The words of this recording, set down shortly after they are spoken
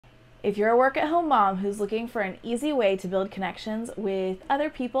If you're a work-at-home mom who's looking for an easy way to build connections with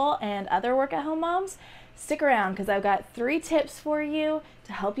other people and other work-at-home moms, stick around because I've got 3 tips for you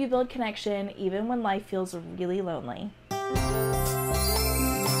to help you build connection even when life feels really lonely.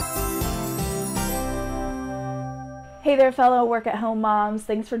 Hey there, fellow work-at-home moms.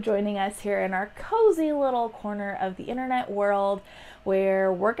 Thanks for joining us here in our cozy little corner of the internet world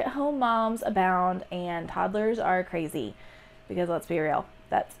where work-at-home moms abound and toddlers are crazy. Because let's be real,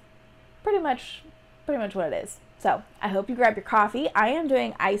 that's pretty much what it is. So I hope you grab your coffee. I am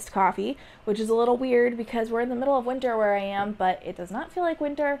doing iced coffee, which is a little weird because we're in the middle of winter where I am, but it does not feel like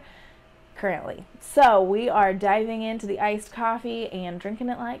winter currently. So we are diving into the iced coffee and drinking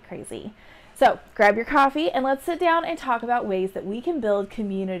it like crazy. So grab your coffee and let's sit down and talk about ways that we can build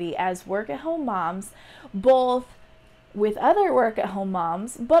community as work-at-home moms, both with other work-at-home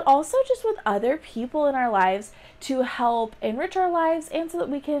moms, but also just with other people in our lives to help enrich our lives and so that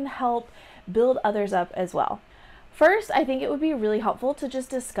we can help build others up as well. First, I think it would be really helpful to just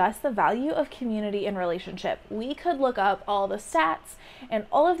discuss the value of community and relationship. We could look up all the stats and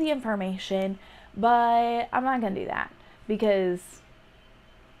all of the information, but I'm not going to do that because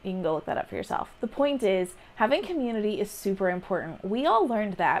you can go look that up for yourself. The point is, having community is super important. We all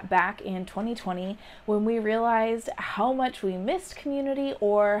learned that back in 2020 when we realized how much we missed community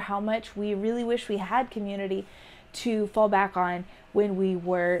or how much we really wish we had community to fall back on when we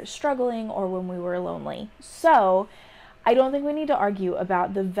were struggling or when we were lonely. So I don't think we need to argue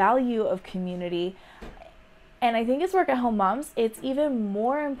about the value of community. And I think as work-at-home moms, it's even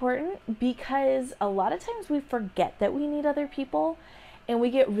more important because a lot of times we forget that we need other people. And we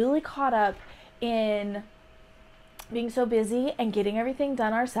get really caught up in being so busy and getting everything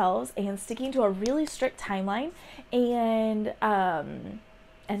done ourselves and sticking to a really strict timeline. And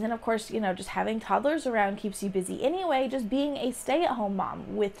then of course, just having toddlers around keeps you busy anyway. Just being a stay-at-home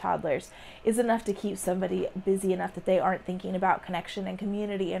mom with toddlers is enough to keep somebody busy enough that they aren't thinking about connection and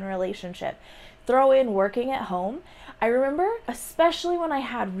community and relationship. Throw in working at home. I remember, especially when I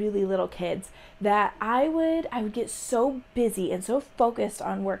had really little kids, that I would get so busy and so focused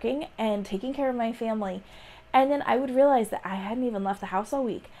on working and taking care of my family. And then I would realize that I hadn't even left the house all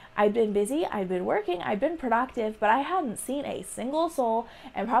week. I'd been busy, I'd been working, I'd been productive, but I hadn't seen a single soul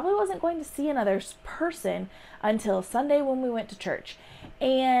and probably wasn't going to see another person until Sunday when we went to church.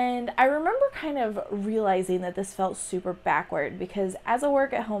 And I remember kind of realizing that this felt super backward because as a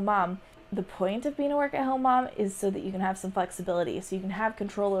work-at-home mom, the point of being a work-at-home mom is so that you can have some flexibility, so you can have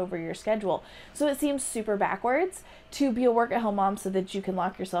control over your schedule. So it seems super backwards to be a work-at-home mom so that you can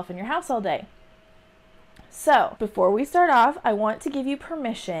lock yourself in your house all day. So before we start off, I want to give you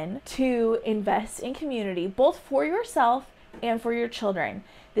permission to invest in community, both for yourself and for your children.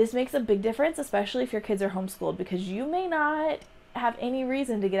 This makes a big difference, especially if your kids are homeschooled, because you may not have any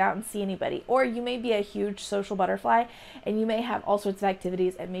reason to get out and see anybody, or you may be a huge social butterfly and you may have all sorts of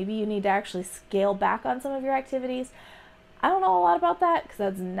activities and maybe you need to actually scale back on some of your activities. I don't know a lot about that because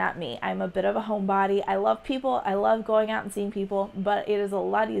that's not me. I'm a bit of a homebody. I love people. I love going out and seeing people, but it is a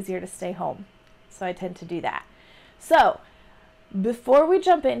lot easier to stay home. So I tend to do that. So before we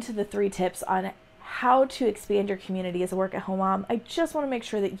jump into the 3 tips on how to expand your community as a work-at-home mom, I just want to make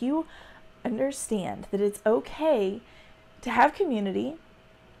sure that you understand that it's okay to have community.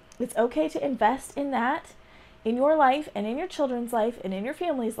 It's okay to invest in that in your life and in your children's life and in your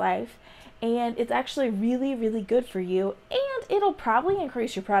family's life. And it's actually really, really good for you. And it'll probably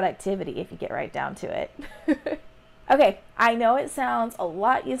increase your productivity if you get right down to it. Okay, I know it sounds a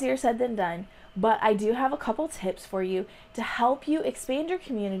lot easier said than done, but I do have a couple tips for you to help you expand your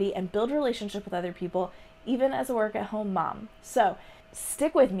community and build relationship with other people, even as a work-at-home mom. So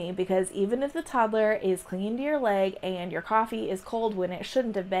stick with me because even if the toddler is clinging to your leg and your coffee is cold when it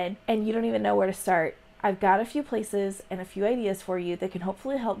shouldn't have been and you don't even know where to start, I've got a few places and a few ideas for you that can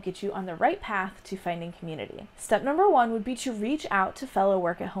hopefully help get you on the right path to finding community. Step number 1 would be to reach out to fellow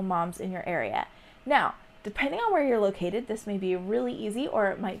work-at-home moms in your area. Now, depending on where you're located, this may be really easy or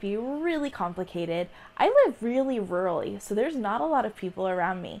it might be really complicated. I live really rurally, so there's not a lot of people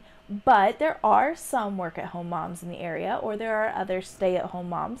around me, but there are some work-at-home moms in the area, or there are other stay-at-home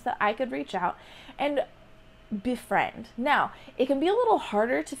moms that I could reach out and befriend. Now, it can be a little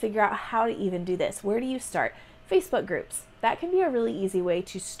harder to figure out how to even do this. Where do you start? Facebook groups. That can be a really easy way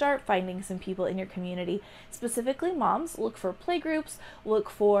to start finding some people in your community. Specifically moms, look for play groups, look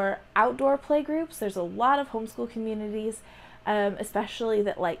for outdoor play groups. There's a lot of homeschool communities, especially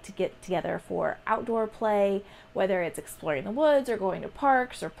that like to get together for outdoor play, whether it's exploring the woods or going to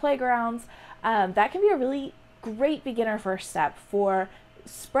parks or playgrounds. That can be a really great beginner first step for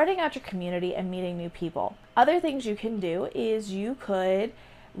spreading out your community and meeting new people. Other things you can do is you could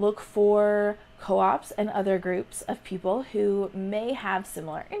look for co-ops and other groups of people who may have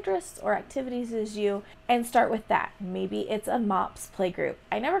similar interests or activities as you, and start with that. Maybe it's a MOPS play group.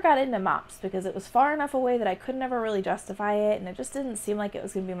 I never got into MOPS because it was far enough away that I could never really justify it, and it just didn't seem like it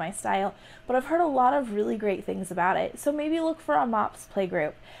was going to be my style, but I've heard a lot of really great things about it, so maybe look for a MOPS play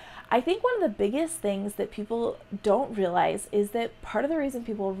group. I think one of the biggest things that people don't realize is that part of the reason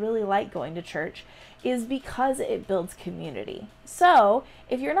people really like going to church is because it builds community. So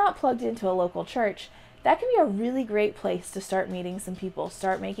if you're not plugged into a local church, that can be a really great place to start meeting some people,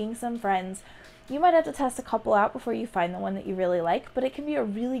 start making some friends. You might have to test a couple out before you find the one that you really like, but it can be a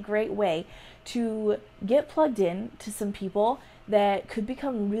really great way to get plugged in to some people that could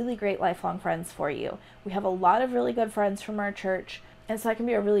become really great lifelong friends for you. We have a lot of really good friends from our church, and so that can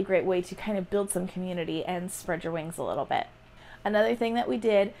be a really great way to kind of build some community and spread your wings a little bit. Another thing that we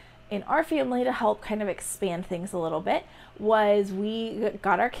did in our family to help kind of expand things a little bit was we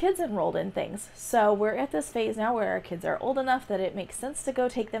got our kids enrolled in things. So we're at this phase now where our kids are old enough that it makes sense to go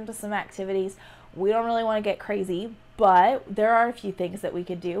take them to some activities. We don't really want to get crazy, but there are a few things that we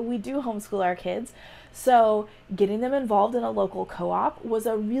could do. We do homeschool our kids, so getting them involved in a local co-op was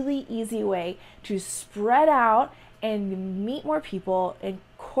a really easy way to spread out and meet more people,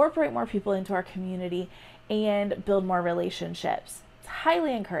 incorporate more people into our community, and build more relationships. It's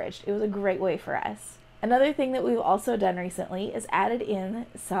highly encouraged. It was a great way for us. Another thing that we've also done recently is added in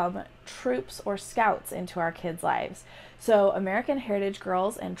some troops or scouts into our kids' lives. So American Heritage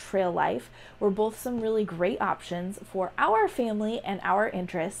Girls and Trail Life were both some really great options for our family and our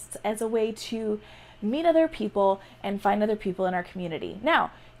interests as a way to meet other people and find other people in our community.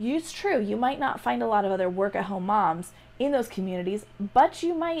 Now, it's true, you might not find a lot of other work-at-home moms in those communities, but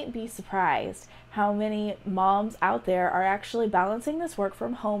you might be surprised how many moms out there are actually balancing this work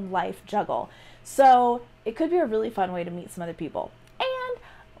from home life juggle. So it could be a really fun way to meet some other people. And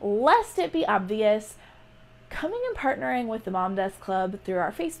lest it be obvious, coming and partnering with the Mom Desk Club through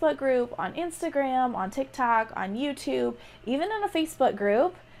our Facebook group, on Instagram, on TikTok, on YouTube, even in a Facebook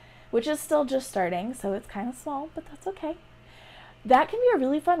group, which is still just starting, so it's kind of small, but that's okay. That can be a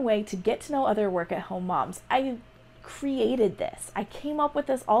really fun way to get to know other work-at-home moms. I created this. I came up with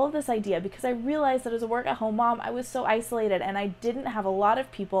all of this idea because I realized that as a work-at-home mom, I was so isolated and I didn't have a lot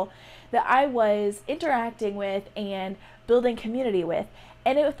of people that I was interacting with and building community with.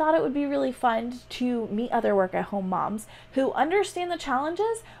 And I thought it would be really fun to meet other work-at-home moms who understand the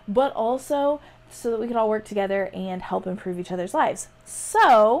challenges, but also so that we could all work together and help improve each other's lives.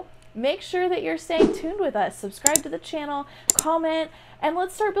 So make sure that you're staying tuned with us. Subscribe to the channel, comment, and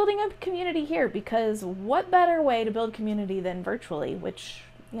let's start building a community here, because what better way to build community than virtually, which,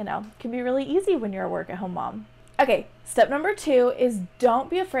 you know, can be really easy when you're a work-at-home mom. Okay, step number 2 is don't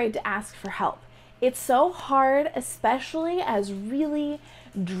be afraid to ask for help. It's so hard, especially as really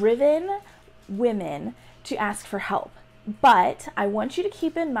driven women, to ask for help. But I want you to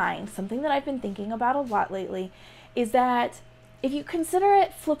keep in mind something that I've been thinking about a lot lately is that if you consider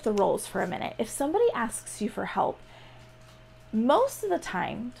it, flip the roles for a minute. If somebody asks you for help, most of the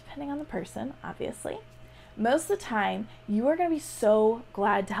time, depending on the person, obviously, most of the time, you are going to be so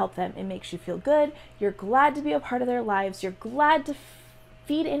glad to help them. It makes you feel good. You're glad to be a part of their lives. You're glad to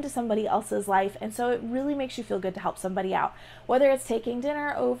feed into somebody else's life. And so it really makes you feel good to help somebody out, whether it's taking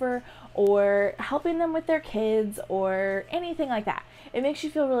dinner over or helping them with their kids or anything like that. It makes you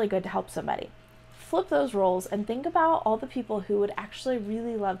feel really good to help somebody. Flip those roles and think about all the people who would actually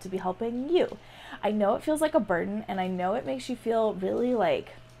really love to be helping you. I know it feels like a burden, and I know it makes you feel really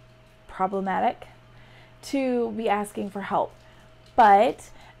like problematic to be asking for help. But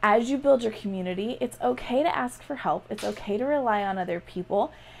as you build your community, it's okay to ask for help. It's okay to rely on other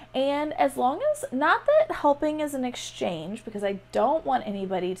people. And as long as, not that helping is an exchange, because I don't want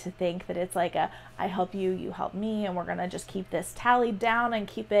anybody to think that it's like a, I help you, you help me, and we're going to just keep this tallied down and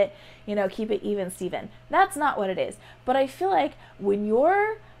keep it, you know, keep it even Steven. That's not what it is. But I feel like when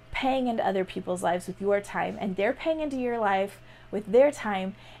you're paying into other people's lives with your time and they're paying into your life with their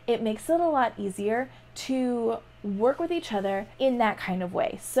time, it makes it a lot easier to work with each other in that kind of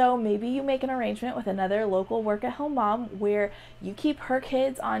way. So maybe you make an arrangement with another local work-at-home mom where you keep her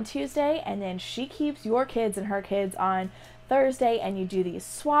kids on Tuesday and then she keeps your kids and her kids on Thursday, and you do these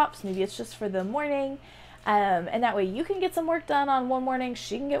swaps. Maybe it's just for the morning. And that way you can get some work done on one morning,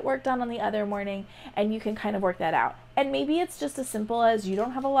 she can get work done on the other morning, and you can kind of work that out. And maybe it's just as simple as you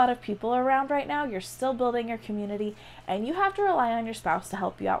don't have a lot of people around right now, you're still building your community, and you have to rely on your spouse to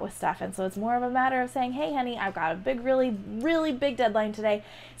help you out with stuff. And so it's more of a matter of saying, hey honey, I've got a big, really big deadline today.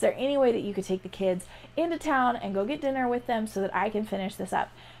 Is there any way that you could take the kids into town and go get dinner with them so that I can finish this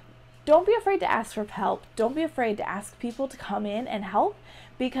up? don't be afraid to ask for help. Don't be afraid to ask people to come in and help,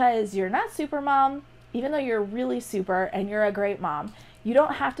 because you're not super mom, even though you're really super and you're a great mom. You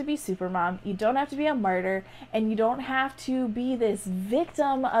don't have to be super mom. You don't have to be a martyr, and you don't have to be this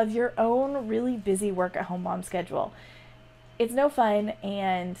victim of your own really busy work at home mom schedule. It's no fun,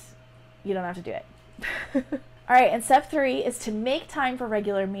 and you don't have to do it. All right, and step 3 is to make time for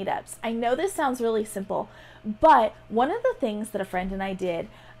regular meetups. I know this sounds really simple, but one of the things that a friend and I did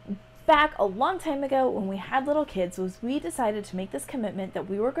back a long time ago when we had little kids was we decided to make this commitment that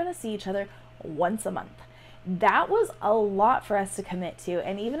we were going to see each other once a month. That was a lot for us to commit to,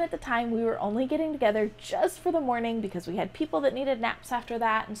 and even at the time we were only getting together just for the morning because we had people that needed naps after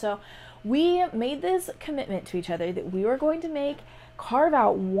that. And so we made this commitment to each other that we were going to carve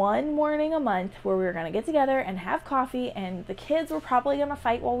out one morning a month where we were going to get together and have coffee, and the kids were probably going to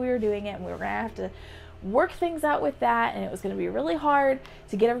fight while we were doing it, and we were going to have to work things out with that, and it was going to be really hard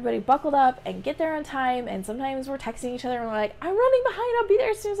to get everybody buckled up and get there on time. And sometimes we're texting each other and we're like, I'm running behind, I'll be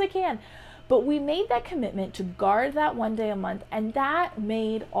there as soon as I can. But we made that commitment to guard that one day a month, and that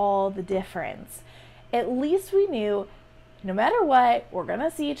made all the difference. At least we knew no matter what, we're going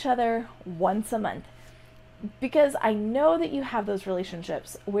to see each other once a month. Because I know that you have those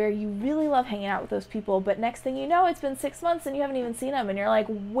relationships where you really love hanging out with those people, but next thing you know, it's been 6 months and you haven't even seen them, and you're like,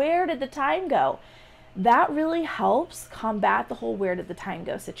 where did the time go? That really helps combat the whole where did the time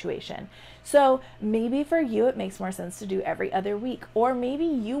go situation. So maybe for you, it makes more sense to do every other week, or maybe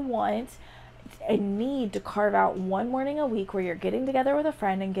you want and need to carve out one morning a week where you're getting together with a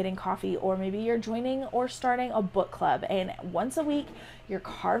friend and getting coffee, or maybe you're joining or starting a book club, and once a week you're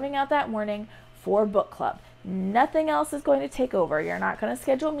carving out that morning for book club. Nothing else is going to take over. You're not going to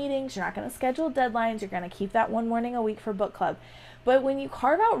schedule meetings, you're not going to schedule deadlines, you're going to keep that one morning a week for book club. But when you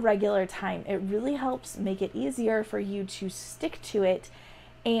carve out regular time, it really helps make it easier for you to stick to it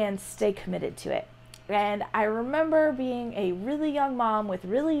and stay committed to it. And I remember being a really young mom with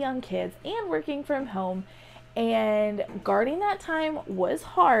really young kids and working from home, and guarding that time was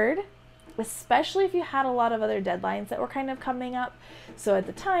hard, especially if you had a lot of other deadlines that were kind of coming up. So at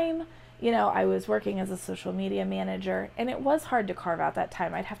the time, I was working as a social media manager, and it was hard to carve out that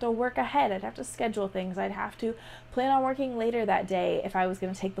time. I'd have to work ahead. I'd have to schedule things. I'd have to plan on working later that day if I was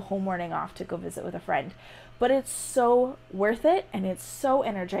going to take the whole morning off to go visit with a friend. But it's so worth it, and it's so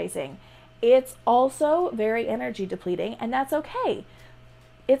energizing. It's also very energy depleting, and that's okay.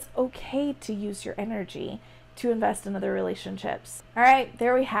 It's okay to use your energy to invest in other relationships. All right,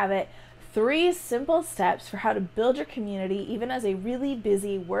 there we have it. 3 simple steps for how to build your community even as a really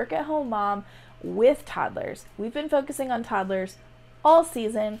busy work-at-home mom with toddlers. We've been focusing on toddlers all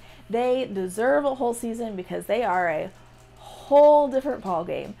season. They deserve a whole season because they are a whole different ball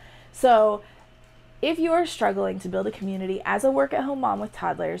game. So if you are struggling to build a community as a work-at-home mom with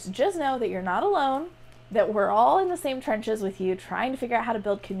toddlers, just know that you're not alone, that we're all in the same trenches with you trying to figure out how to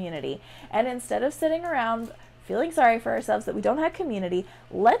build community. And instead of sitting around feeling sorry for ourselves that we don't have community,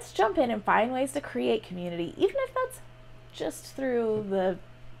 let's jump in and find ways to create community, even if that's just through the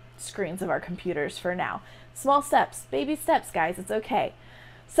screens of our computers for now. Small steps, baby steps, guys, it's okay.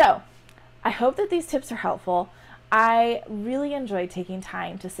 So I hope that these tips are helpful. I really enjoy taking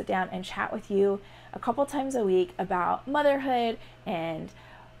time to sit down and chat with you a couple times a week about motherhood and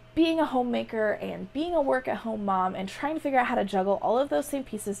being a homemaker and being a work-at-home mom and trying to figure out how to juggle all of those same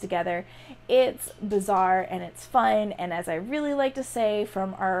pieces together. It's bizarre and it's fun, and as I really like to say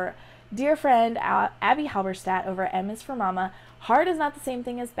from our dear friend Abby Halberstadt over at M is for Mama, hard is not the same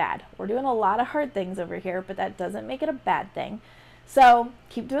thing as bad. We're doing a lot of hard things over here, but that doesn't make it a bad thing. So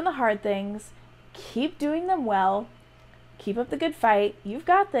keep doing the hard things, keep doing them well, keep up the good fight. You've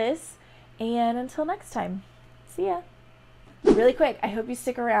got this, and until next time, see ya. Really quick, I hope you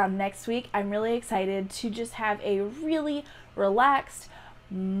stick around next week. I'm really excited to just have a really relaxed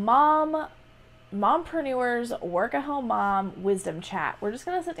mompreneurs work-at-home mom wisdom chat. We're just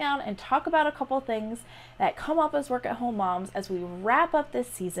gonna sit down and talk about a couple things that come up as work-at-home moms as we wrap up this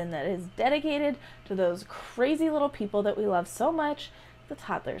season that is dedicated to those crazy little people that we love so much, the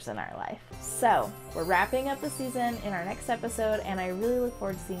toddlers in our life. So we're wrapping up the season in our next episode, and I really look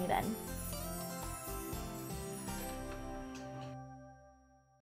forward to seeing you then.